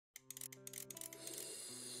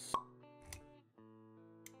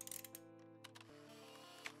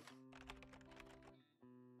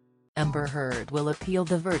Amber Heard will appeal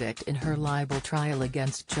the verdict in her libel trial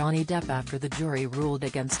against Johnny Depp after the jury ruled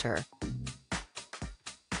against her.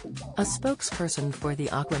 A spokesperson for the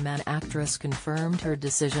Aquaman actress confirmed her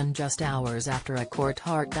decision just hours after a court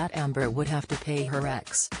heard that Amber would have to pay her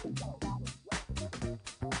ex-husband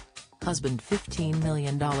 $15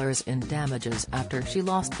 million in damages after she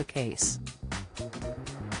lost the case.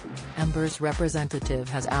 Amber's representative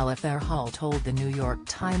Alistair Hall told the New York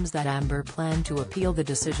Times that Amber planned to appeal the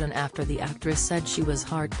decision after the actress said she was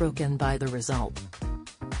heartbroken by the result.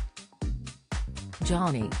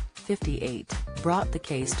 Johnny, 58, brought the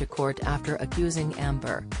case to court after accusing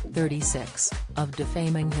Amber, 36, of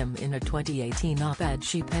defaming him in a 2018 op-ed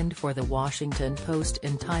she penned for The Washington Post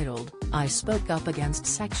entitled, "I Spoke Up Against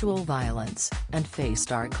Sexual Violence, and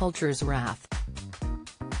Faced Our Culture's Wrath.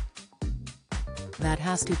 That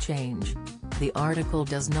has to change." The article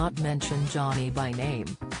does not mention Johnny by name,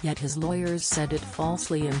 yet his lawyers said it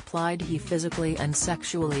falsely implied he physically and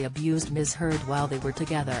sexually abused Ms. Heard while they were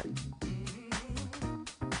together.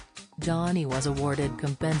 Johnny was awarded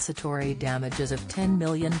compensatory damages of $10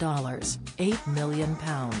 million, £8 million,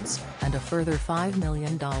 and a further $5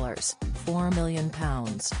 million, £4 million,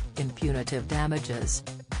 in punitive damages.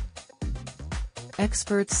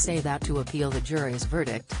 Experts say that to appeal the jury's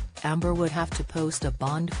verdict, Amber would have to post a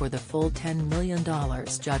bond for the full $10 million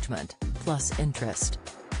judgment, plus interest.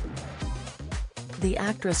 The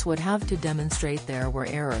actress would have to demonstrate there were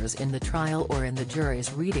errors in the trial or in the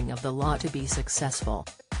jury's reading of the law to be successful.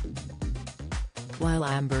 While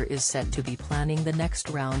Amber is set to be planning the next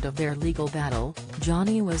round of their legal battle,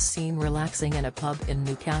 Johnny was seen relaxing in a pub in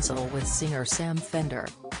Newcastle with singer Sam Fender.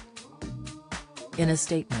 In a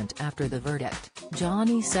statement after the verdict,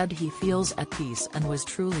 Johnny said he feels at peace and was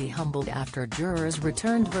truly humbled after jurors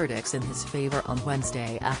returned verdicts in his favor on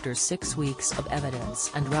Wednesday after 6 weeks of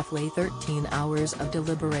evidence and roughly 13 hours of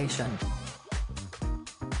deliberation.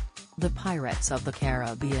 The Pirates of the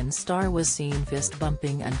Caribbean star was seen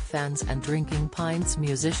fist-bumping and fans and drinking pints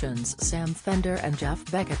musicians Sam Fender and Jeff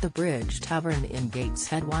Beck at the Bridge Tavern in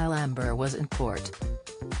Gateshead while Amber was in court.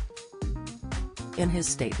 In his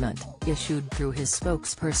statement, issued through his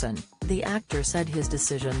spokesperson, the actor said his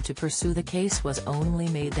decision to pursue the case was only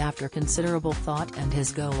made after considerable thought and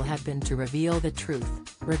his goal had been to reveal the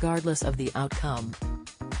truth, regardless of the outcome.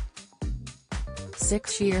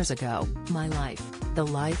 6 years ago, my life, the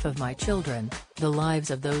life of my children, the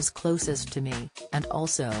lives of those closest to me, and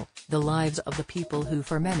also, the lives of the people who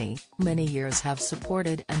for many, many years have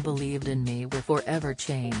supported and believed in me were forever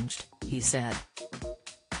changed, he said.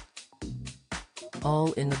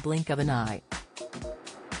 All in the blink of an eye.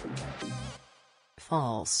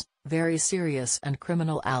 False, very serious and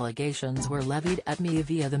criminal allegations were levied at me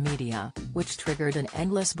via the media, which triggered an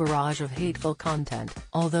endless barrage of hateful content,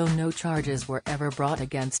 although no charges were ever brought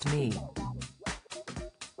against me.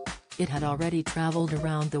 It had already traveled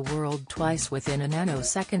around the world twice within a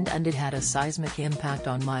nanosecond and it had a seismic impact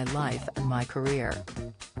on my life and my career.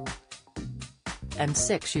 And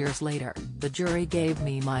 6 years later, the jury gave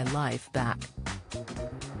me my life back.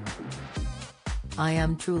 I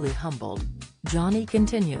am truly humbled. Johnny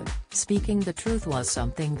continued, speaking the truth was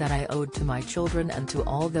something that I owed to my children and to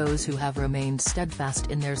all those who have remained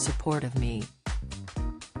steadfast in their support of me.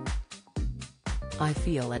 I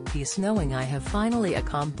feel at peace knowing I have finally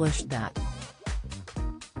accomplished that.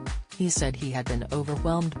 He said he had been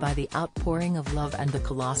overwhelmed by the outpouring of love and the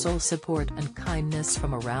colossal support and kindness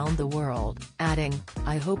from around the world, adding,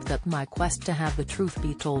 I hope that my quest to have the truth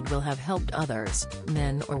be told will have helped others,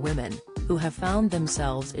 men or women, who have found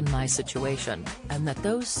themselves in my situation, and that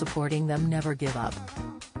those supporting them never give up.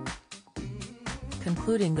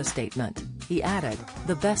 Concluding the statement, he added,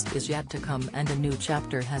 the best is yet to come and a new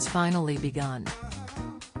chapter has finally begun.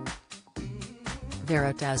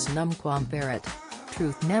 Veritas numquam perit.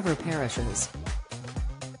 Truth never perishes.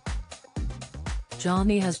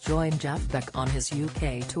 Johnny has joined Jeff Beck on his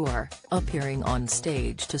UK tour, appearing on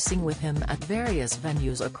stage to sing with him at various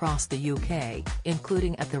venues across the UK,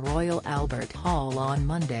 including at the Royal Albert Hall on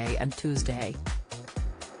Monday and Tuesday.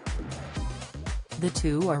 The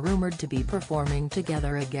two are rumoured to be performing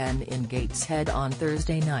together again in Gateshead on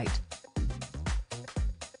Thursday night.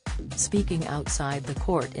 Speaking outside the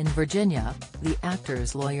court in Virginia, the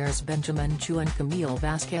actor's lawyers Benjamin Chu and Camille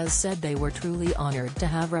Vasquez said they were truly honored to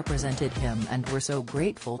have represented him and were so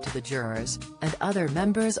grateful to the jurors, and other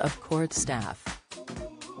members of court staff.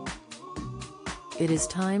 It is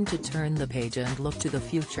time to turn the page and look to the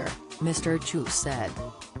future, Mr. Chu said.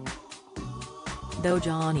 Though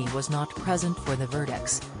Johnny was not present for the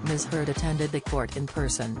verdicts, Ms. Heard attended the court in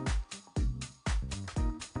person.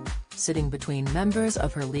 Sitting between members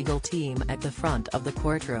of her legal team at the front of the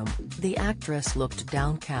courtroom, the actress looked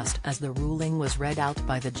downcast as the ruling was read out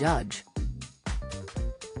by the judge.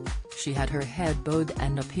 She had her head bowed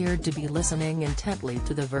and appeared to be listening intently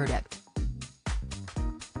to the verdict.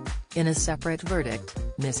 In a separate verdict,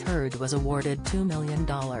 Ms. Heard was awarded $2 million,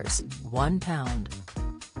 £1.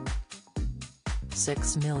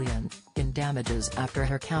 6 million, in damages after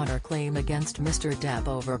her counterclaim against Mr. Depp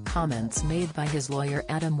over comments made by his lawyer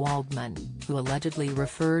Adam Waldman, who allegedly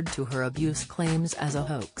referred to her abuse claims as a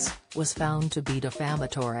hoax, was found to be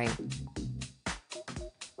defamatory.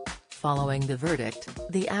 Following the verdict,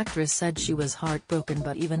 the actress said she was heartbroken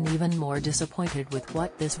but even more disappointed with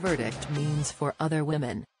what this verdict means for other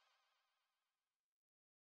women.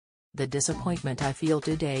 "The disappointment I feel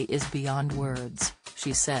today is beyond words,"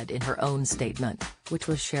 she said in her own statement, which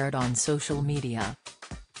was shared on social media.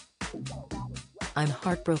 "I'm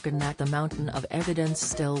heartbroken that the mountain of evidence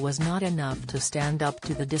still was not enough to stand up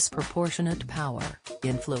to the disproportionate power,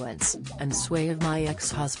 influence, and sway of my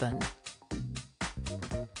ex-husband.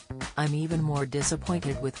 I'm even more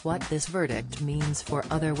disappointed with what this verdict means for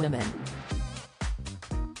other women."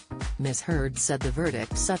 Ms. Heard said the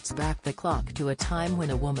verdict sets back the clock to a time when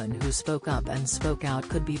a woman who spoke up and spoke out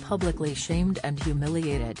could be publicly shamed and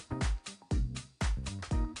humiliated.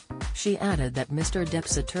 She added that Mr.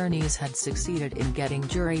 Depp's attorneys had succeeded in getting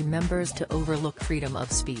jury members to overlook freedom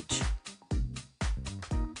of speech.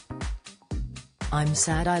 "I'm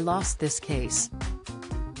sad I lost this case.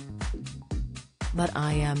 But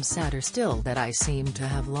I am sadder still that I seem to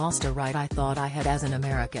have lost a right I thought I had as an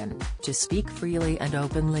American, to speak freely and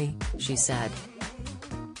openly," she said.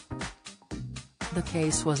 The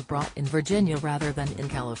case was brought in Virginia rather than in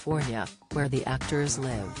California, where the actors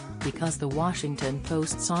live, because the Washington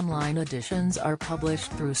Post's online editions are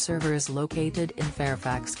published through servers located in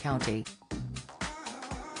Fairfax County.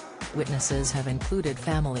 Witnesses have included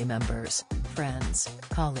family members, friends,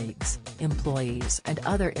 colleagues, employees and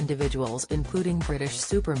other individuals including British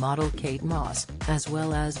supermodel Kate Moss, as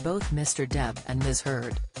well as both Mr. Depp and Ms.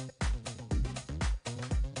 Heard.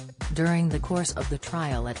 During the course of the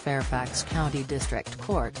trial at Fairfax County District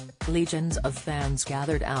Court, legions of fans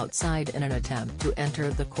gathered outside in an attempt to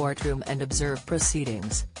enter the courtroom and observe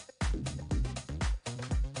proceedings.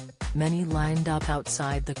 Many lined up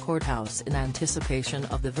outside the courthouse in anticipation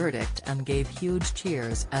of the verdict and gave huge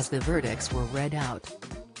cheers as the verdicts were read out.